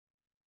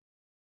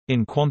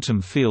In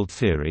quantum field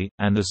theory,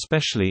 and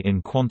especially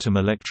in quantum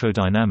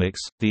electrodynamics,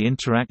 the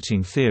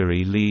interacting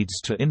theory leads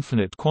to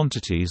infinite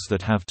quantities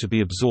that have to be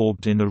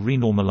absorbed in a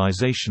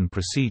renormalization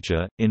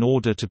procedure, in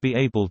order to be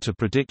able to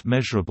predict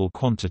measurable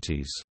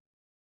quantities.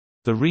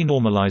 The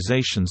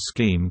renormalization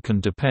scheme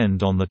can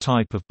depend on the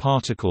type of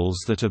particles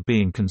that are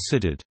being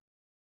considered.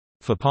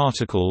 For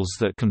particles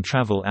that can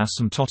travel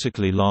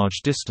asymptotically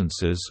large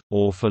distances,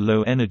 or for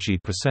low-energy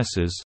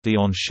processes, the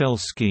on-shell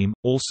scheme,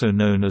 also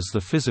known as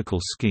the physical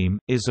scheme,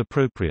 is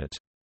appropriate.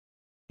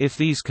 If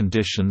these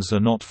conditions are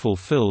not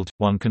fulfilled,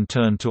 one can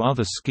turn to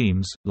other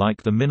schemes,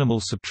 like the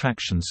minimal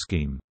subtraction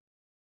scheme.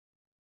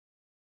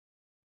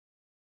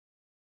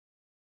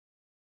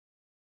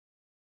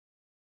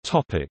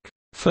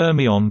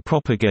 Fermion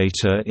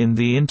propagator in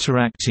the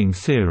interacting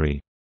theory.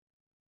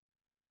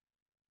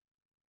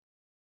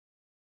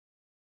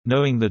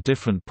 Knowing the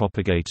different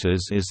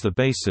propagators is the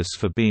basis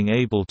for being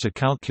able to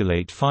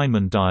calculate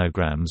Feynman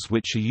diagrams,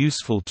 which are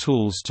useful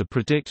tools to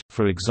predict,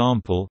 for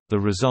example, the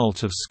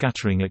result of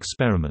scattering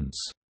experiments.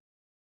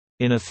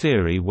 In a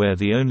theory where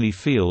the only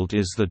field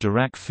is the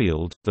Dirac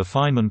field, the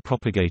Feynman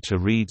propagator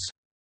reads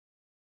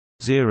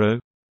 0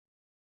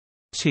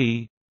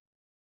 t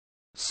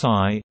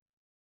psi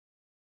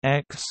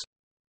x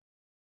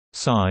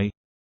psi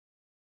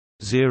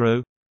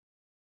 0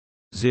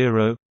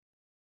 0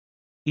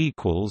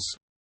 equals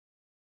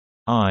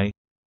I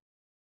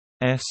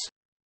S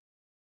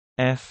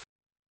F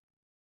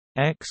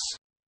X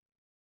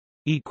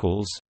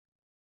equals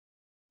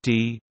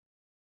D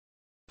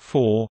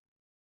 4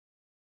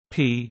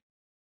 P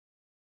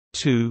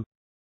 2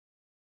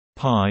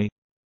 pi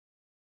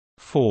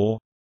 4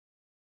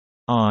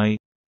 I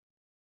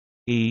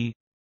E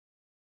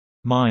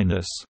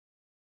minus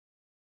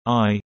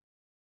I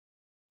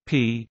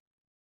P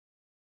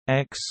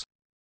X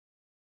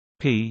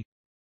P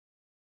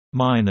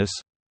minus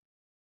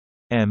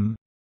M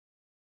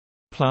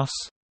plus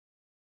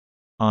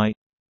I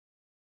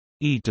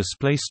E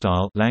display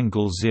style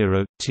Langle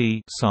 0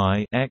 T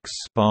psi x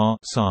bar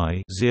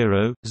psi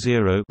 0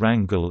 0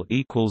 rangle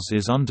equals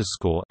is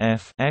underscore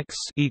F X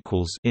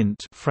equals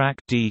int frac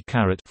D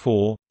caret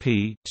 4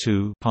 P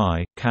 2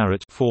 pi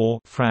caret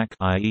 4 frac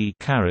I E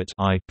caret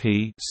I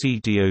P C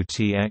dot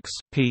X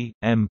P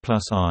M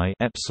plus I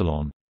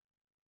epsilon,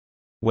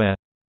 where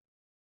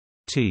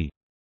T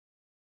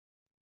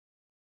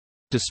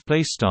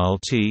display style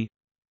T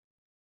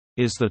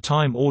is the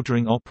time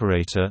ordering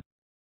operator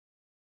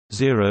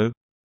 0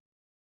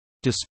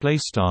 display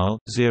style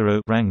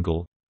 0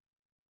 rangle.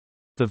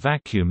 The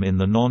vacuum in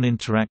the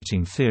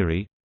non-interacting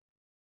theory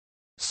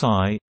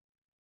psi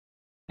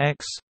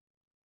x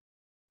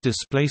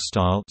display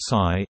style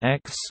psi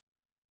x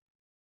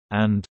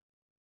and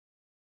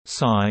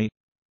psi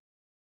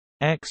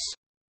x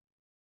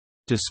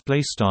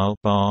display style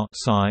bar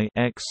psi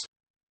x,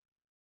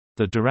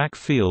 the Dirac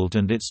field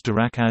and its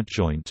Dirac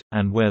adjoint,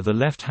 and where the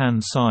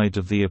left-hand side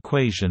of the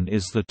equation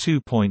is the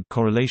two-point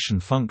correlation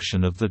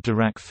function of the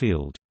Dirac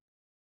field.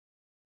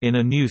 In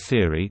a new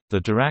theory, the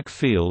Dirac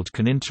field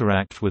can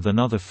interact with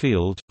another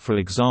field, for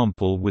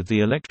example with the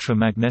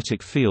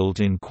electromagnetic field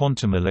in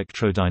quantum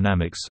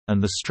electrodynamics,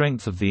 and the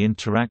strength of the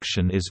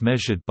interaction is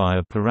measured by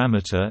a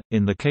parameter.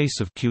 In the case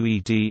of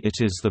QED,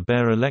 it is the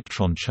bare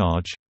electron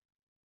charge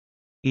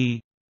E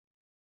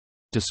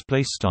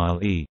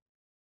 _E.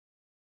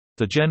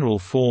 The general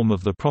form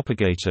of the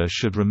propagator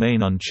should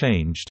remain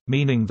unchanged,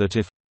 meaning that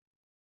if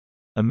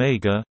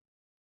omega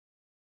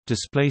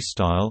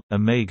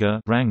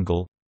omega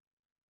rangle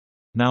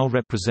now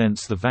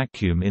represents the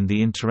vacuum in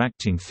the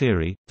interacting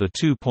theory, the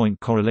two-point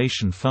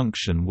correlation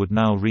function would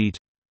now read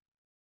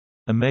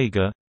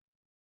omega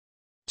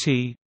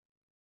t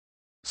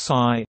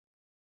psi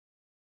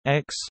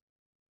x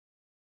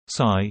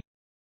psi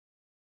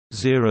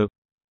 0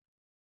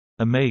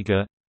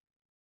 omega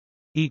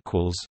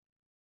equals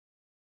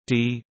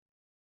D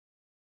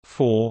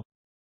 4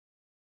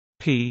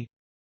 P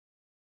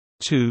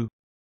 2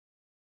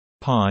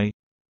 pi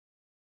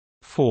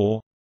 4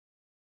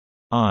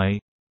 I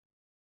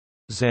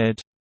Z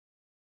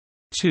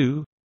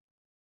 2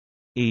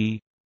 E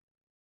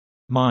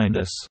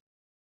minus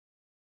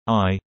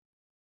I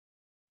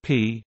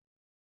P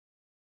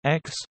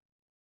X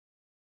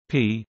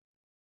P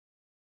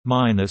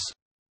minus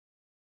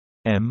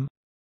M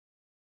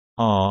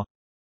R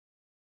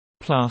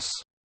plus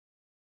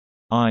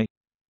I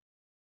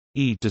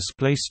E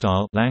display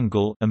style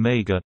Langle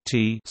omega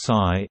T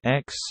psi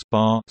x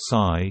bar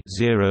psi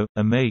 0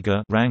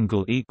 omega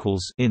rangle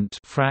equals int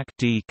frac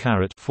D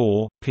caret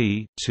 4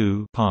 P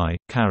 2 pi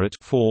caret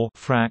 4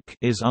 frac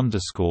is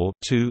underscore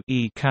 2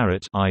 E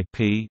caret I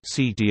P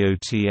C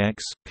dot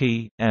X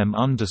P M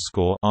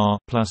underscore R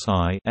plus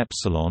I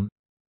epsilon.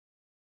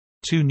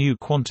 Two new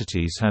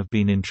quantities have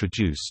been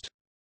introduced.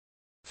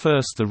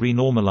 First, the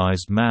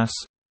renormalized mass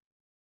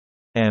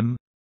M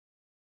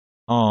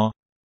R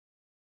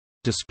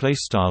display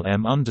style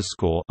M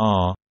underscore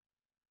R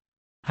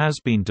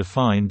has been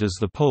defined as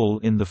the pole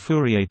in the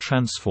Fourier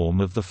transform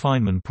of the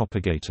Feynman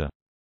propagator.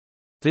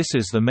 This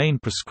is the main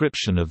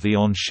prescription of the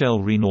on-shell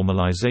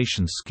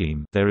renormalization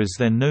scheme. There is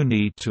then no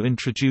need to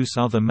introduce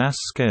other mass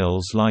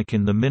scales like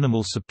in the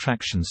minimal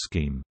subtraction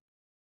scheme.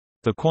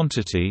 The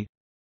quantity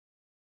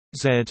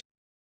Z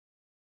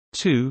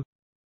 2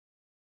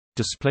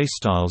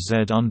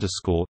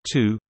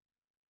 (Z_2)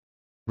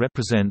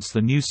 represents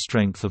the new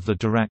strength of the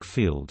Dirac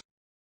field.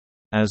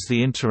 As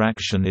the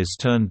interaction is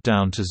turned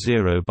down to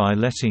 0 by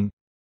letting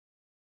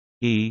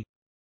E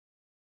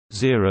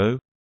 0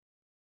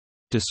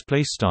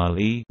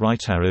 (E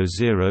right arrow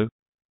 0),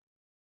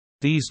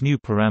 these new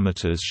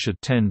parameters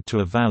should tend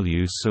to a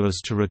value so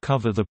as to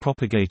recover the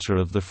propagator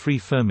of the free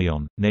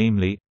fermion,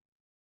 namely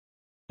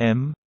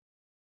M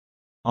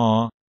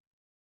R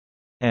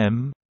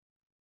M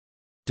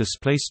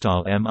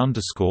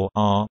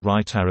 (M_R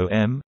right arrow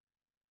M)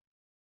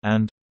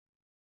 and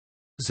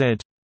Z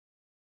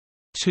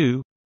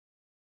 2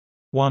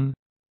 1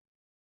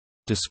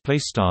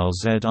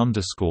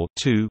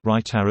 (Z_2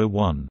 right arrow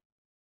 1).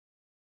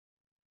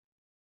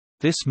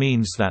 This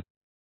means that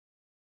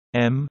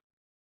M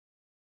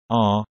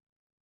R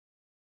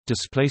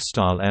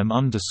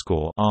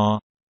 (M_R)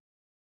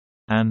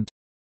 and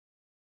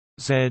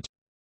Z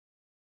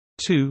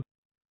 2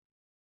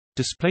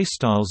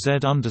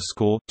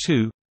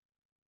 (Z_2)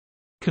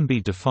 can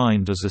be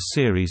defined as a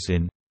series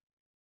in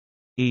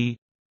E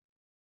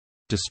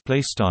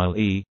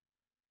 (E)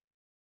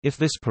 if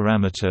this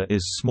parameter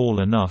is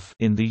small enough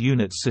in the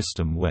unit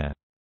system where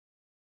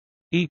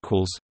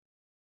equals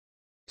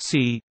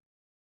C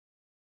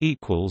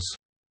equals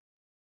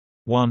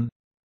 1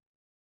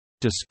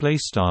 display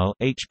style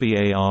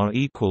HBAR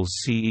equals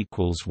C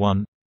equals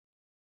 1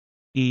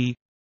 E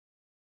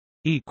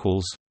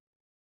equals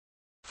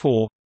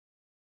 4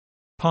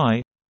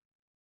 pi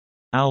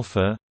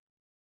alpha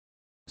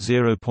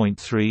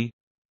 0.3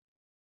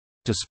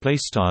 display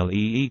style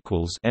E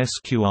equals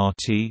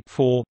sqrt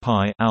 4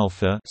 pi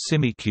alpha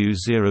semiq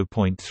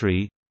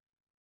 0.3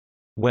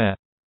 where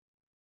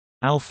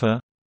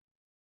alpha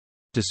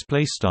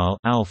display style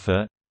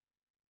alpha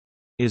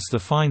is the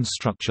fine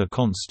structure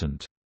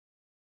constant.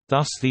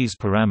 Thus these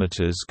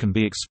parameters can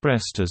be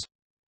expressed as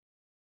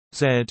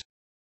Z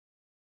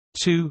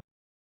 2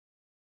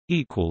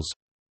 equals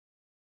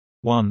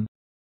 1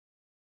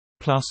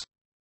 plus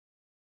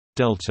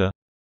delta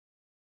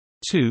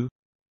 2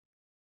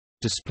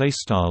 display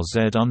style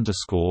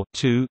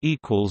Z_2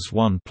 equals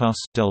 1 plus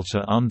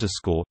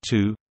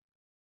delta_2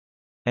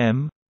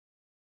 M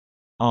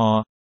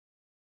R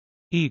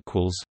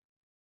equals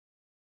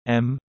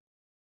M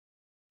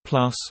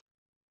plus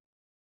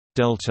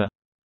delta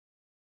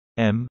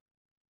M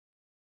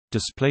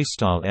display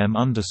style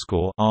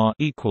M_R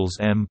equals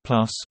M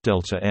plus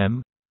delta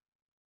M.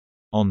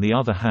 On the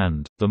other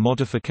hand, the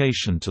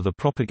modification to the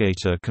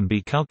propagator can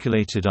be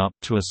calculated up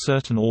to a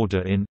certain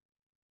order in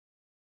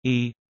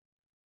E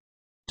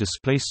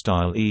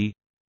E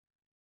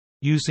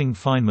using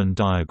Feynman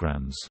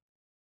diagrams.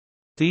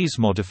 These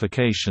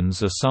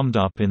modifications are summed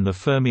up in the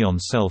fermion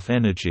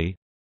self-energy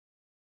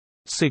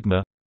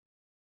sigma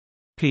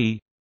p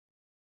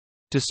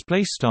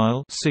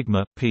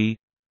sigma p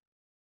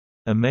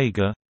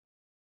omega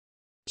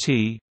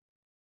t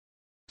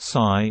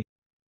psi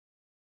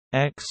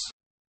x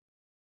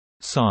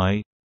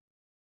psi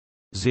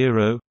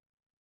 0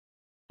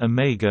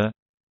 omega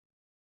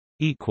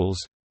equals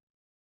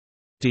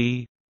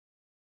d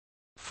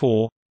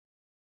 4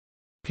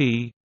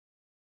 p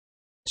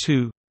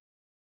 2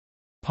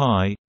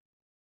 pi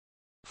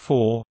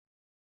 4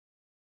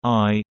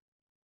 I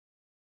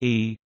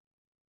e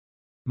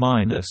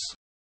minus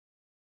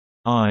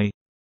I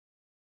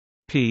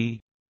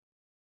p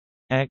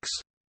x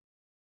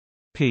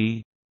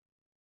p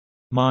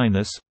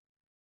minus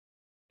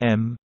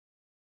m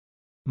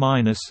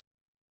minus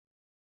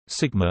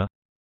sigma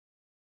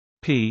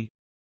p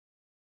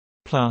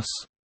plus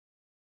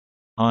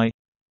I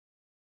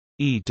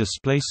E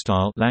display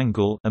style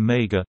Langle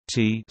omega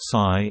t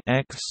psi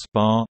x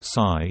bar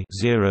psi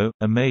 0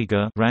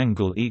 omega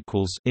rangle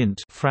equals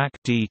int frac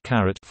d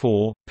caret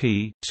 4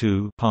 p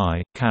 2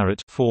 pi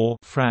caret 4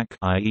 frac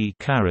I e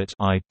caret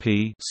I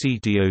p c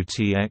dot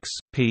x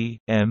p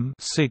m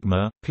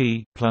sigma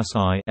p plus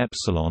I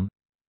epsilon.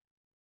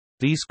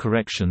 These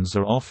corrections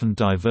are often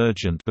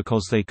divergent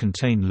because they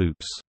contain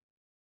loops.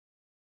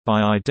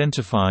 By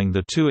identifying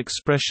the two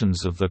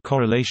expressions of the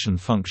correlation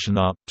function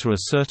up to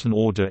a certain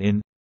order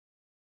in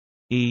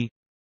E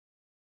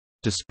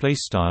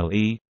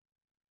E,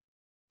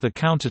 the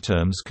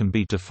counterterms can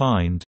be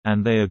defined,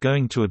 and they are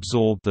going to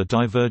absorb the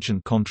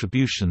divergent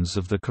contributions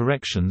of the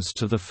corrections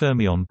to the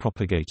fermion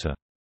propagator.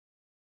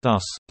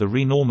 Thus, the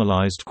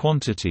renormalized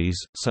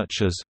quantities,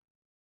 such as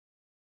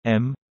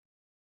M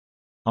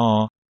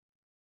R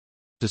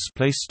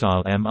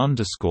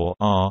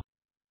M_R,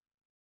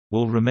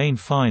 will remain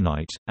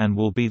finite, and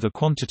will be the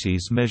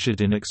quantities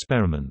measured in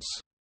experiments.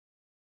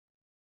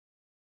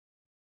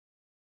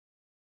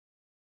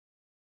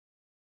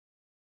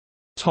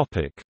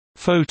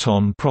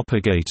 Photon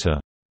propagator.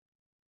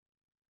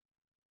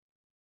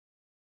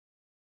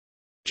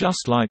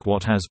 Just like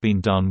what has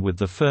been done with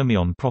the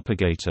fermion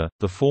propagator,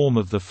 the form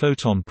of the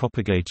photon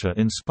propagator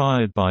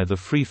inspired by the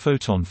free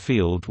photon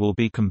field will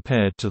be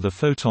compared to the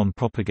photon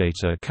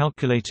propagator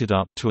calculated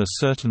up to a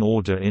certain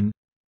order in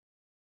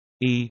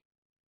E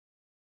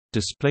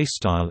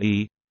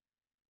 _E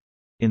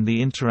in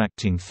the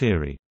interacting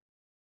theory.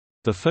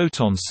 The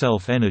photon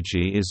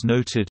self-energy is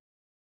noted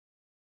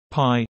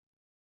pi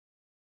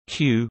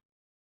q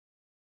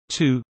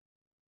 2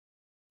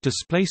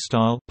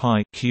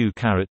 pi q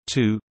caret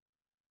 2,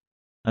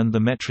 and the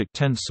metric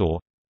tensor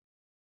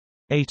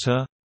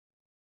eta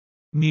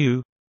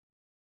mu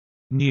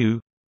nu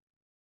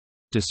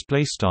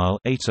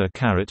eta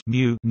caret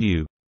mu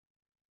nu.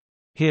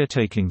 Here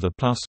taking the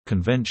plus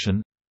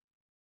convention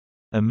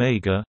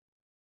omega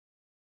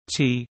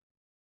t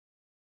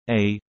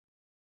a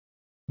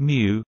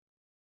mu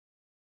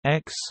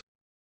x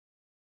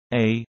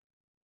a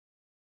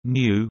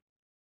nu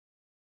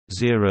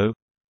 0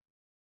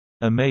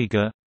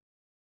 omega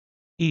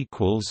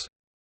equals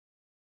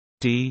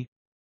d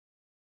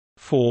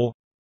 4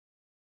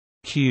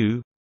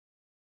 q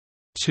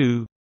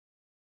 2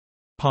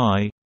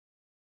 pi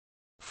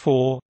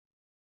 4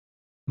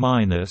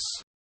 minus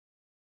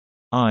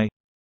I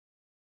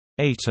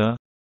eta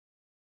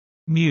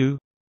mu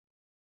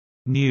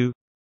nu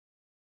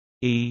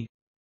e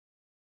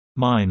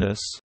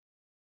minus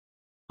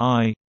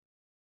I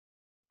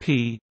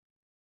p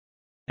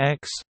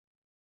x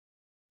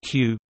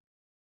q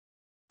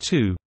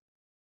 2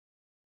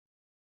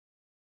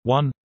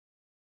 1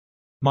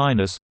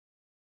 minus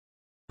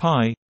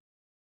pi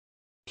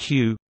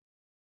q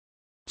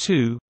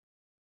 2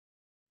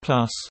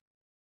 plus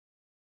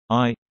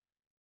I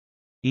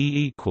e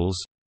equals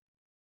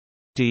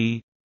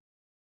d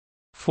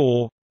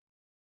 4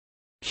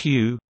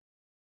 q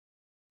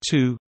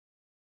 2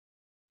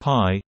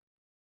 pi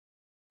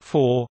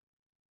 4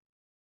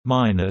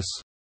 minus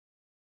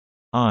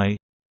I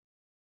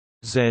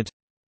z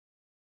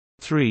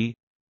 3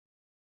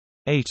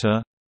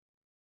 eta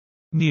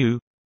mu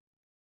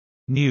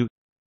nu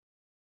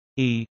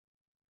e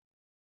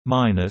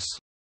minus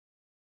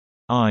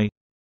I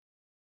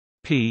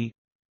p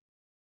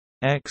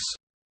x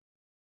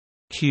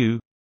q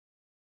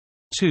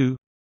 2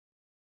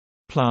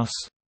 plus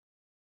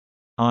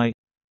I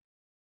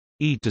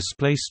e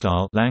display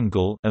style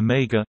Langle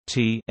omega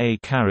t a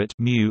caret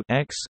mu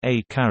x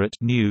a caret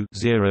nu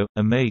 0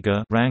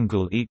 omega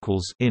rangle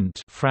equals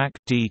int frac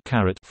d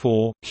caret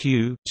 4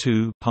 q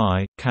 2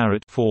 pi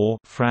caret 4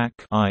 frac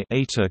I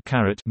eta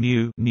caret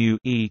mu nu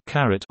e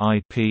caret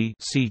I p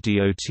c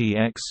dot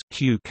x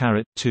q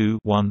caret 2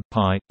 1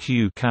 pi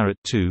q caret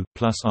 2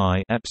 plus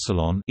I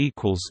epsilon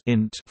equals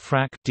int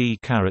frac d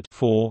caret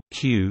 4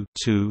 q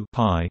 2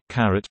 pi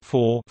caret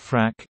 4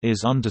 frac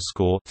is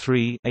underscore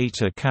 3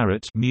 eta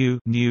caret mu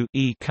nu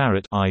e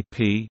caret I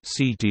p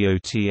c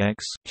dot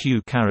x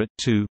q caret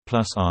 2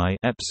 plus I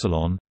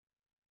epsilon.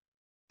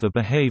 The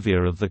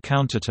behavior of the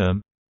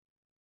counterterm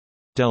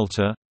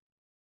delta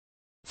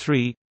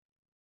 3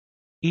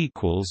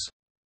 equals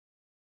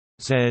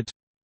z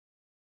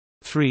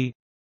 3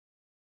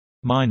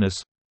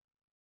 minus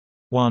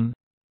 1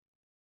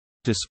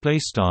 display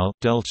style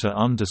delta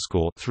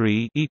underscore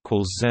 3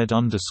 equals z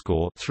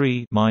underscore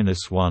 3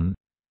 minus 1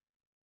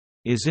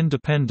 is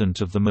independent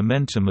of the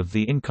momentum of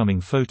the incoming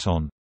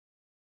photon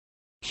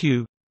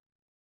q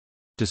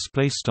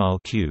display style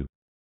q.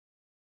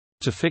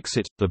 To fix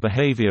it, the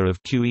behavior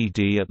of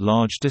QED at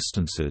large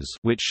distances,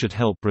 which should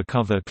help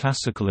recover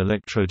classical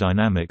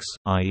electrodynamics,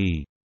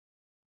 i.e.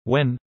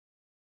 when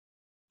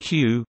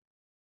q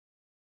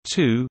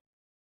 2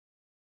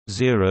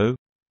 0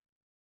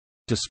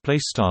 display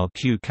style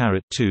q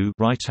caret 2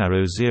 right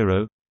arrow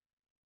 0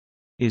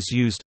 is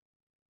used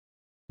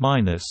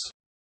minus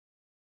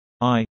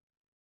I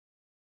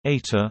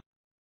eta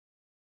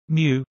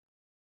mu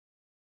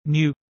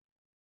nu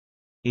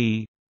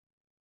e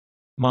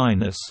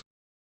minus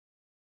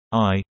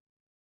I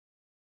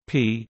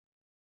p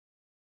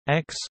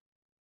x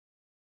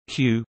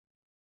q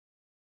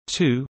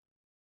 2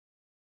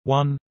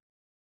 1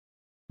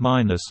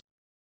 minus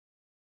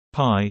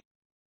pi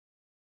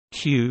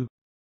q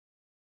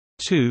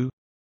 2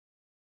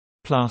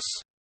 plus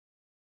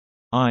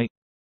I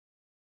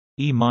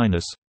e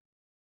minus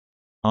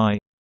I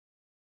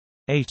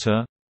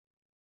eta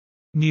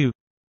mu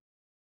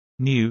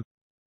nu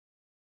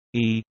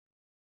e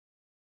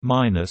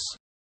minus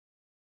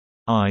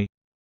I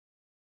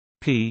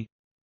p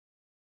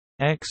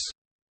x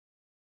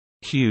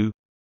q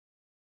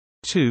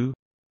 2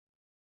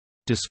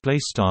 display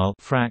style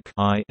frac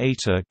I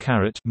eta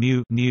caret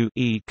mu nu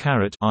e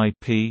caret I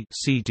p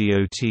c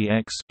dot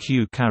x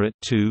q caret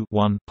 2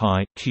 1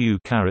 pi q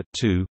caret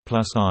 2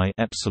 plus I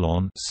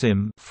epsilon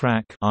sim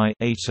frac I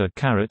eta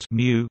caret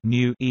mu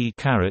nu e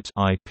caret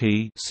I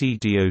p c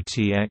dot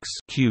x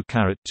q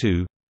caret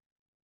 2.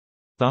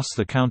 Thus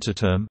the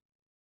counterterm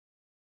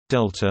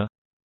delta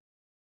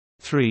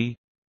 3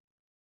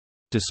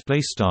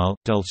 display style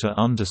delta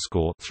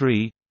underscore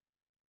 3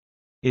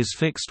 is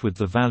fixed with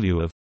the value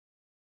of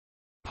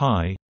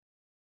pi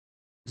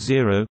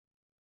 0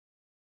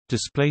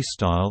 display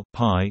style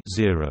pi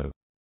 0.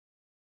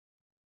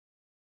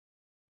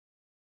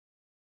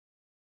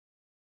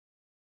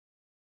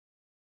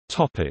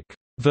 Topic: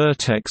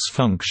 Vertex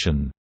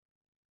function.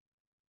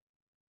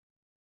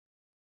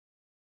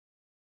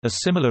 A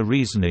similar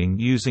reasoning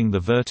using the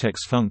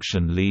vertex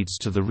function leads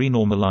to the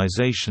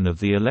renormalization of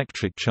the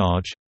electric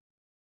charge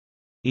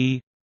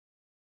E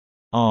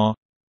r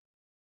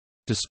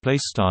display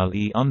style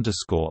E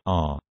underscore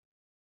r.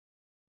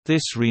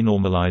 This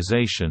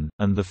renormalization,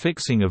 and the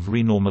fixing of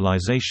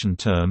renormalization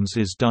terms,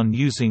 is done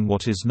using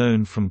what is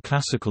known from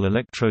classical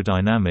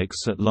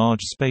electrodynamics at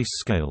large space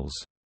scales.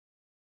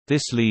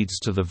 This leads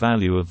to the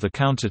value of the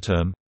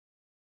counterterm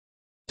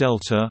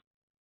delta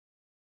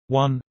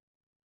 1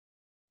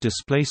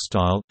 display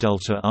style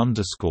delta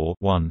underscore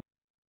 1,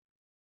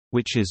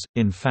 which is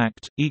in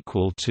fact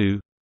equal to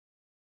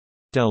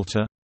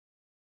delta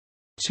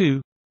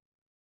 2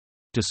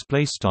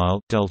 display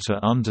style delta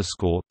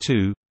underscore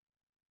 2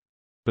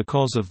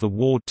 because of the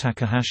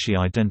Ward-Takahashi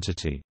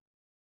identity.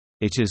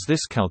 It is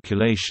this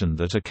calculation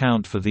that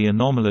account for the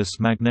anomalous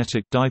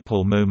magnetic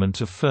dipole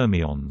moment of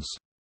fermions.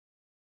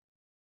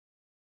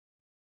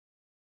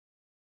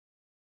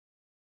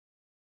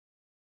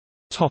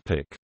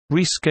 Topic: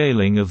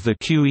 Rescaling of the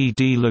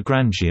QED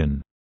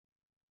Lagrangian.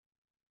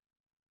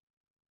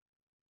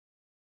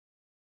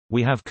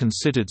 We have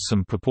considered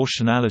some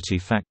proportionality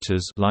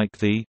factors like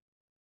the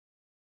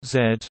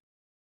Z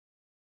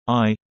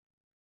I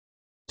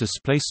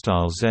display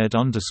style Z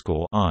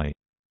underscore I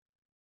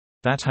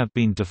that have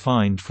been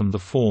defined from the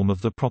form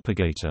of the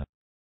propagator.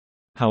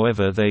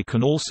 However, they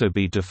can also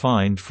be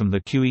defined from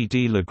the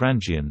QED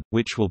Lagrangian,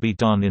 which will be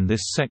done in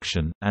this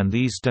section, and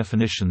these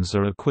definitions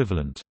are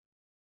equivalent.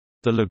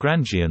 The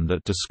Lagrangian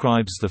that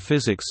describes the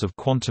physics of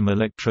quantum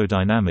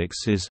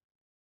electrodynamics is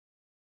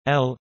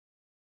L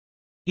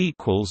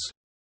equals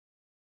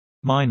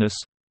minus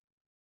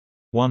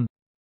 1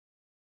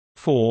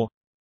 4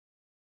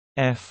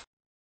 F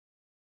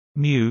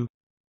mu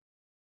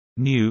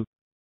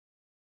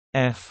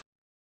F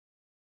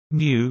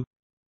mu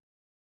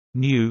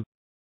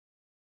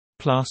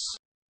plus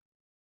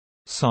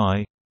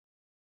psi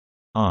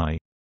I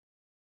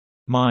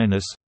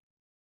minus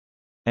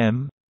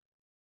m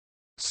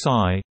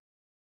psi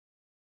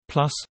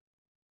plus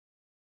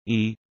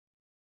e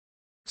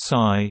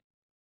psi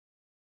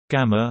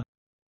gamma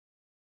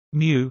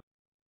mu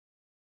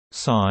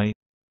psi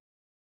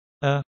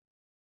a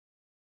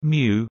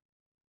mu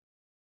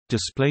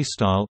display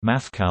style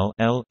mathcal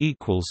L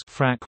equals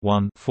frac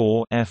 1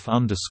 4 F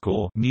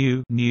underscore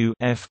mu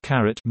F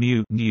caret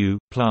mu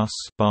plus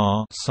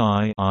bar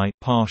psi I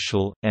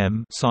partial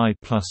m psi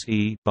plus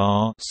e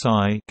bar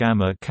psi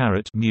gamma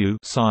caret mu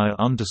psi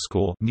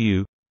underscore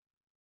mu,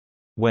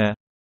 where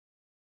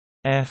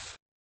F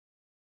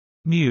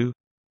mu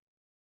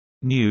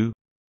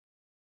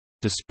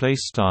display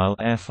style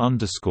F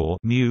underscore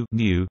mu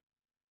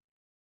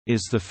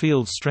is the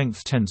field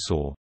strength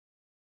tensor.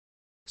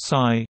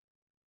 Psi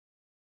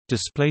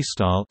display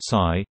style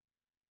psi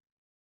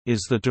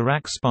is the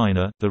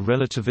Dirac-Spinor, the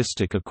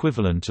relativistic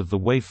equivalent of the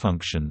wave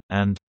function,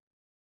 and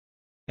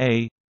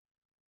A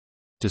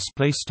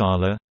display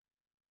style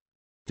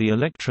the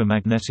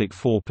electromagnetic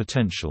four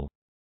potential.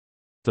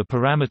 The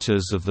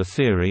parameters of the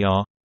theory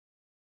are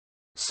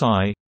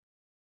psi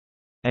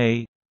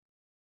a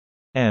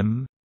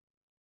m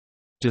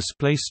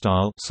display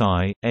style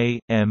psi a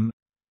m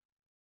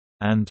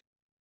and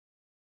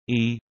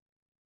e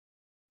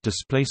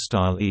display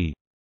style e.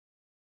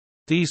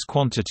 These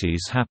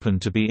quantities happen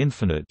to be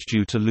infinite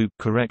due to loop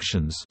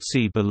corrections,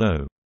 see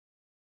below.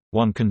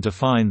 One can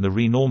define the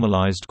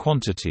renormalized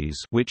quantities,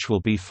 which will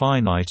be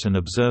finite and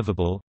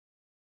observable.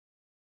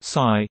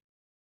 Psi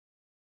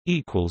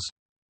equals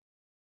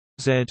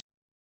Z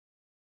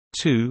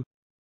 2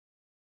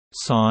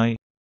 psi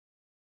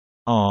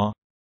R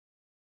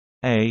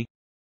A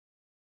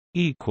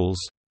equals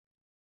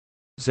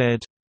Z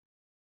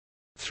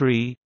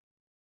 3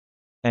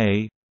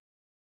 A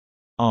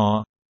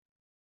R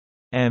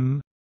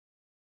M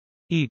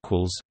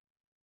equals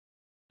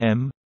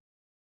M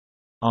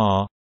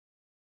R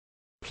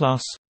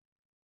plus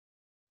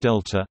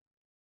delta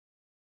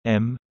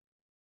M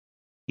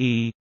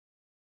E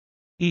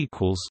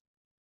equals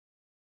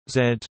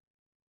Z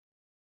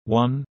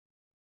 1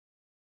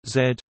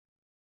 Z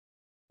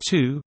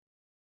 2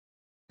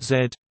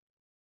 Z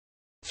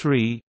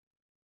 3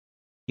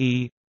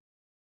 E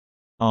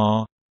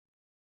R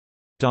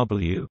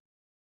W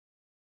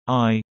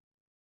I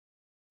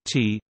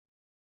T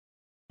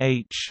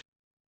H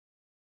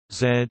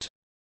Z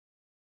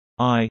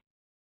I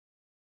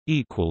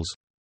equals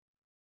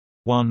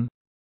 1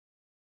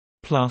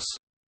 plus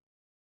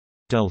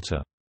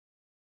delta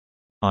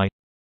I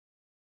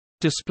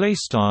Display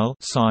style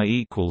psi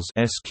equals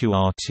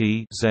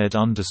sqrt z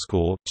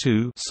underscore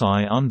 2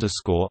 psi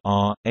underscore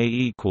r a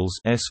equals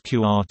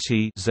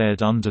sqrt z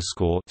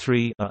underscore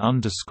 3 a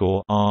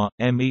underscore r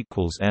m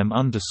equals m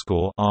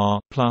underscore r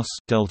plus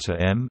delta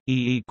m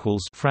e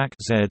equals frac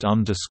z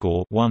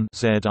underscore 1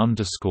 z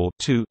underscore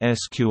 2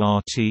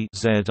 sqrt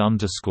z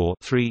underscore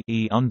 3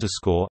 e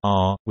underscore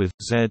r with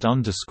z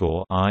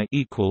underscore I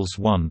equals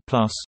 1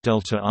 plus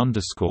delta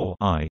underscore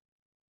I.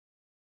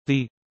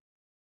 The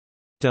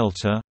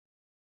delta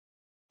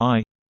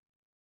I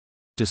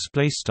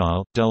display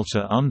style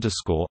delta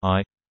underscore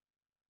I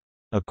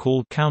are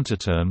called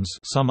counterterms.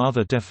 Some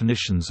other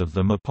definitions of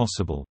them are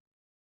possible.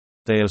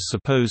 They are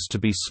supposed to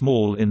be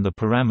small in the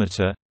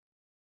parameter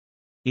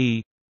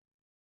e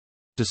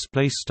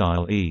display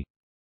style e.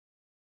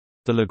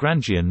 The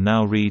Lagrangian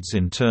now reads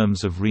in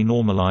terms of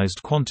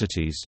renormalized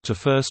quantities to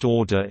first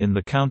order in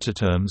the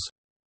counterterms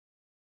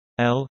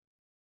L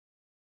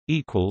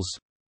equals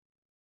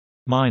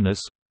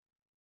minus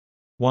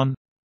 1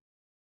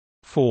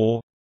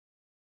 4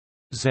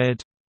 Z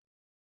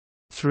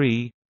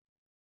 3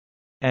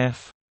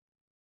 F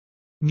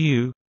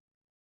mu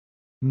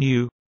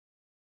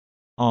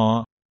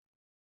R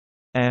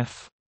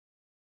F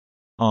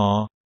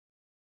R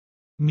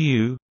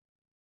mu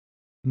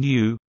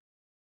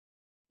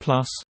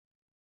plus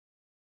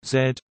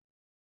Z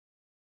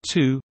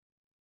 2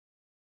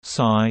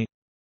 psi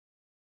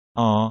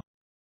R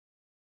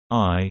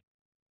I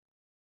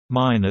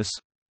minus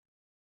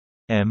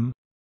M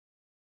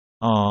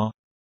R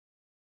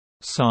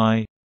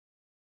psi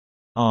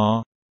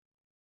R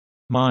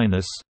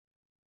minus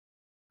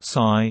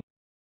psi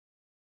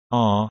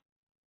R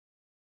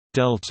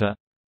delta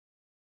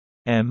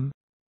M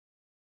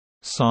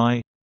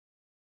psi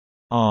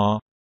R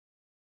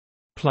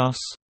plus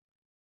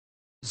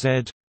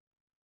Z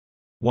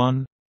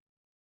 1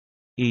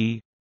 E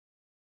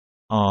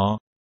R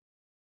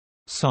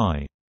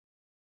psi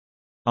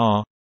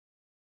R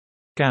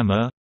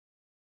gamma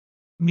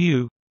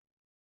mu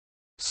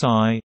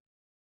psi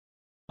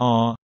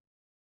R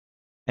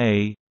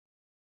a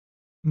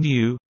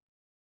mu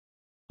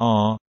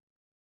R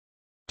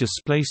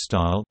display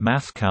style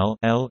mathcal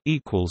L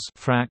equals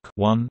frac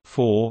 1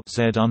 4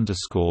 Z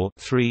underscore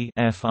 3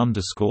 F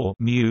underscore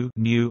mu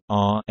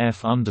R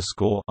F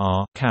underscore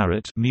R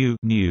caret mu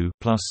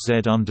plus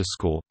Z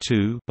underscore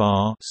 2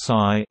 bar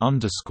psi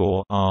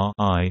underscore R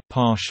I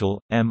partial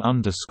M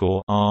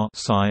underscore R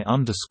psi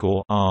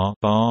underscore R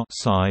bar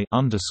psi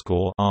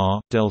underscore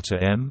R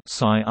delta M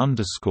psi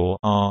underscore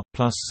R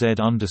plus Z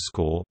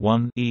underscore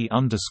 1 E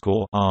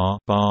underscore R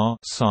bar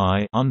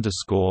psi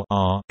underscore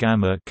R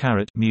gamma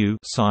caret mu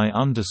psi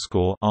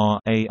underscore R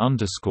a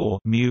underscore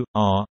mu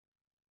R.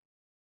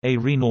 A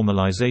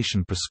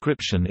renormalization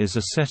prescription is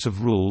a set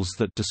of rules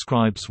that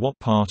describes what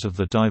part of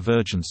the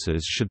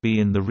divergences should be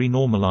in the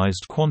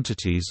renormalized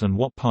quantities and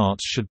what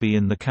parts should be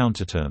in the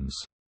counterterms.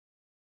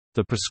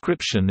 The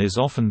prescription is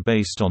often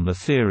based on the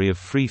theory of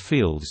free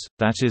fields,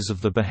 that is of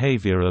the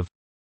behavior of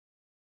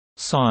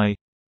psi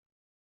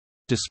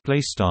display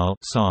style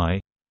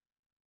psi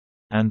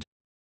and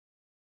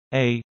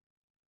a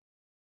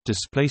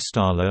display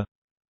style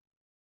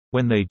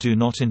when they do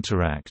not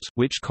interact,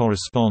 which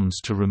corresponds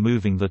to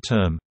removing the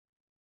term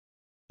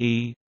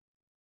E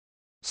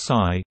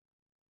psi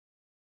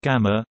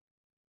gamma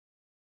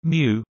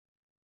mu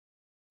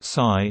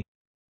psi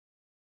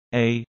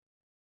a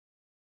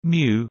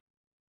mu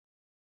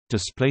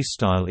display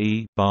style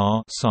E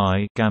bar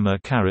psi gamma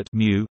caret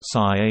mu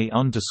psi a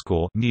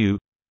underscore mu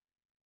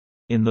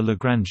in the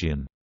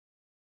Lagrangian.